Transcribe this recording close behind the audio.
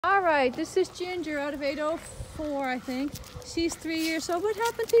right, this is Ginger out of 804, I think. She's 3 years old. What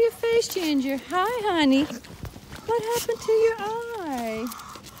happened to your face, Ginger? Hi, honey. What happened to your eye?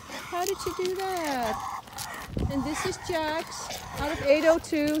 How did you do that? And this is Jax out of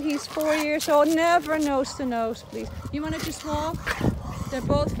 802. He's 4 years old. Never nose to nose, please. You want to just walk? They're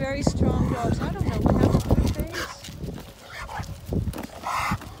both very strong dogs. I don't know what happened to her face.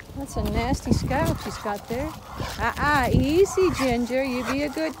 That's a nasty scalp she's got there. Easy, Ginger. You be a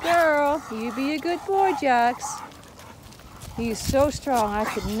good girl. You be a good boy, Jax. He's so strong. I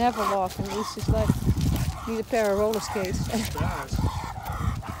could never walk him. He's just like, need a pair of roller skates.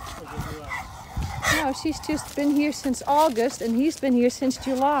 No, she's just been here since August, and he's been here since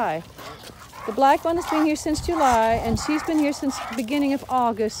July. The black one has been here since July, and she's been here since the beginning of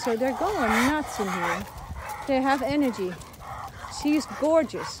August, so they're going nuts in here. They have energy. She's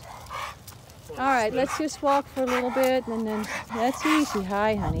gorgeous. All right, let's just walk for a little bit, and then that's easy.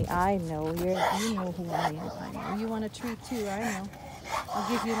 Hi, honey. I know you know who I am. I know you want a treat too. I know. I'll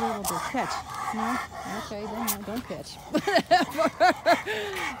give you a little bit. Catch? No? Okay, then no, don't catch.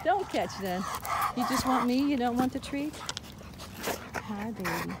 Don't catch then. You just want me. You don't want the treat. Hi,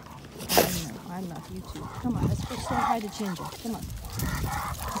 baby. I love you too. Come on, let's go say hi to Ginger. Come on.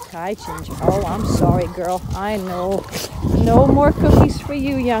 Hi, Ginger. Oh, I'm sorry, girl. I know. No more cookies for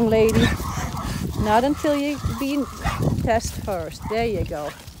you, young lady. Not until you test first. There you go.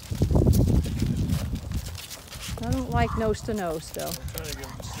 I don't like nose to nose, though.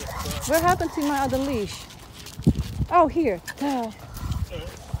 What happened to my other leash? Oh, here. No,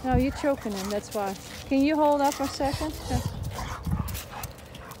 you're choking him. That's why. Can you hold up for a second?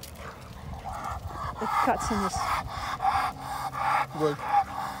 The cuts in his. What?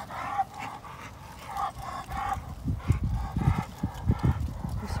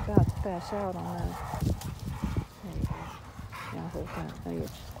 He's about to pass out on that. There you go. Yeah, hold that. There you go.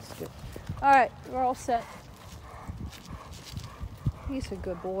 That's good. All right, we're all set. He's a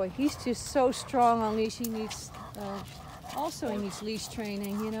good boy. He's just so strong on leash. He needs, he needs leash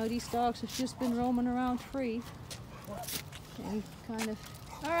training. You know, these dogs have just been roaming around free. And kind of.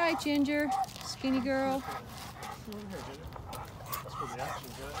 All right, Ginger, skinny girl.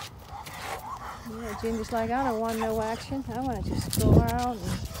 Yeah, Ginger's like, I don't want no action. I want to just go around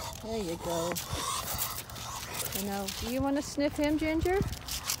and there you go. You know, do you want to sniff him, Ginger?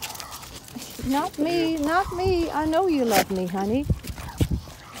 Not me, not me. I know you love me, honey.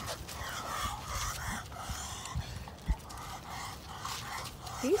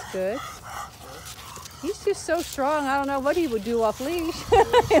 He's good. He's just so strong. I don't know what he would do off leash.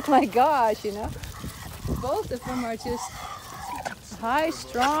 Oh my gosh, you know. Both of them are just high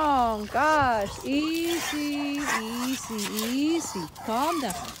strong. Gosh, easy, easy, easy. Calm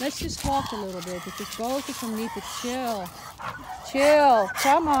down. Let's just walk a little bit because both of them need to chill. Chill.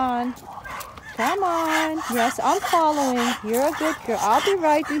 Come on. Come on. Yes, I'm following. You're a good girl. I'll be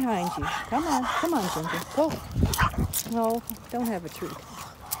right behind you. Come on. Come on, Ginger. Go. No, don't have a treat.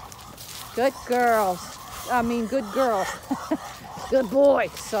 Good girls. I mean, good girl. Good boy.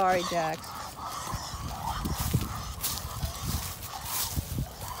 Sorry, Jax.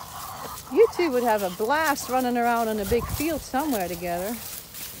 You two would have a blast running around in a big field somewhere together.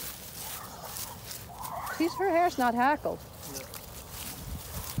 Her hair's not hackled.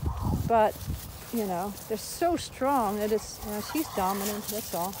 But, you know, they're so strong that it's, you know, she's dominant,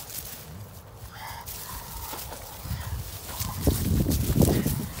 that's all.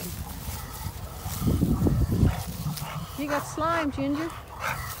 You got slime, Ginger.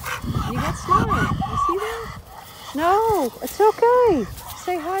 You got slime. You see that? No, it's okay.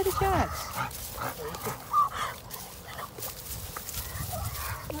 Say hi to Jax.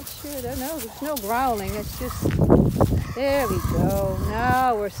 Not sure. There's no growling. It's just. There we go.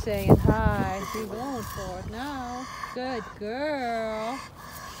 Now we're saying hi. You're going for it now. Good girl.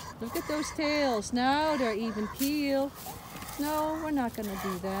 Look at those tails. Now they're even keel. No, we're not going to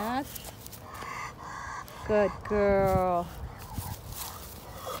do that. Good girl.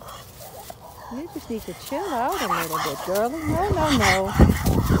 You just need to chill out a little bit, girlie. No.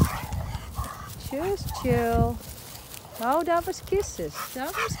 Just chill. Oh, that was kisses.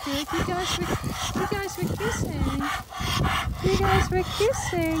 That was good. You guys were kissing. You guys were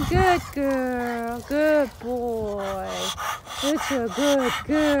kissing. Good girl. Good boy. It's a good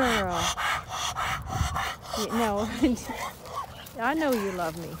girl. No, I know you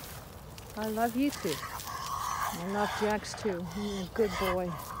love me. I love you too. I love Jax too. He's a good boy.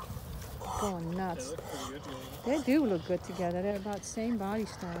 Going nuts. They do look good together. They're about the same body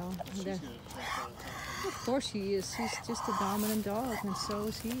style. Of course she is. She's just a dominant dog, and so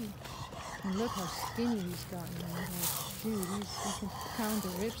is he. And look how skinny he's gotten. dude, you can pound the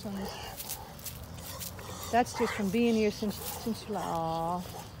ribs on this. That's just from being here since July. Aw.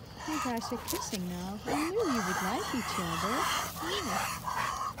 You guys are kissing now. I knew you would like each other.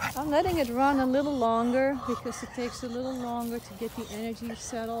 Yeah. I'm letting it run a little longer because it takes a little longer to get the energy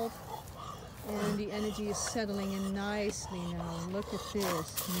settled. And the energy is settling in nicely now. Look at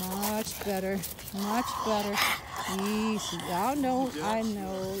this. Much better. Much better. Easy. I know. I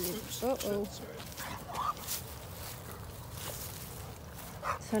know. Uh-oh.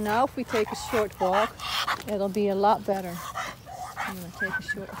 So now if we take a short walk, it'll be a lot better. I'm going to take a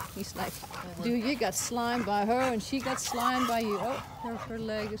short... He's like, dude, you got slimed by her and she got slimed by you. Oh, her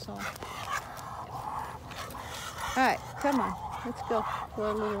leg is on. All right, come on. Let's go for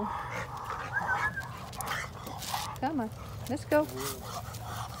a little... Come on, let's go.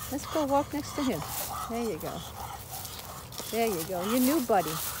 Let's go walk next to him. There you go. There you go, your new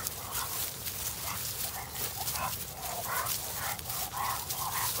buddy.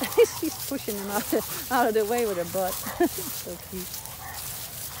 She's pushing him out of the way with her butt. So cute.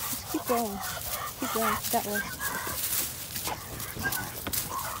 Just keep going. Keep going that way.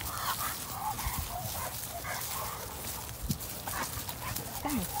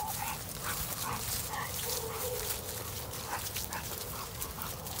 Come on.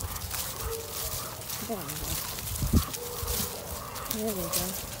 There we go.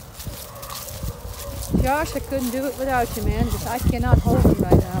 Josh, I couldn't do it without you, man, because I cannot hold him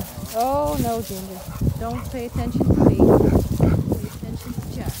right now. Oh, no, Ginger. Don't pay attention to me. Pay attention to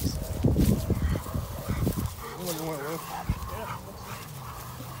Jax.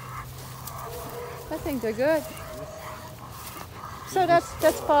 I think they're good. So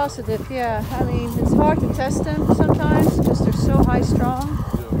that's positive, yeah. I mean, it's hard to test them sometimes because they're so high strung.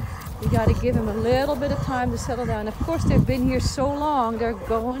 You got to give them a little bit of time to settle down. Of course, they've been here so long, they're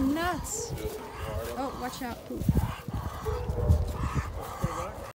going nuts. Oh, watch out, poop.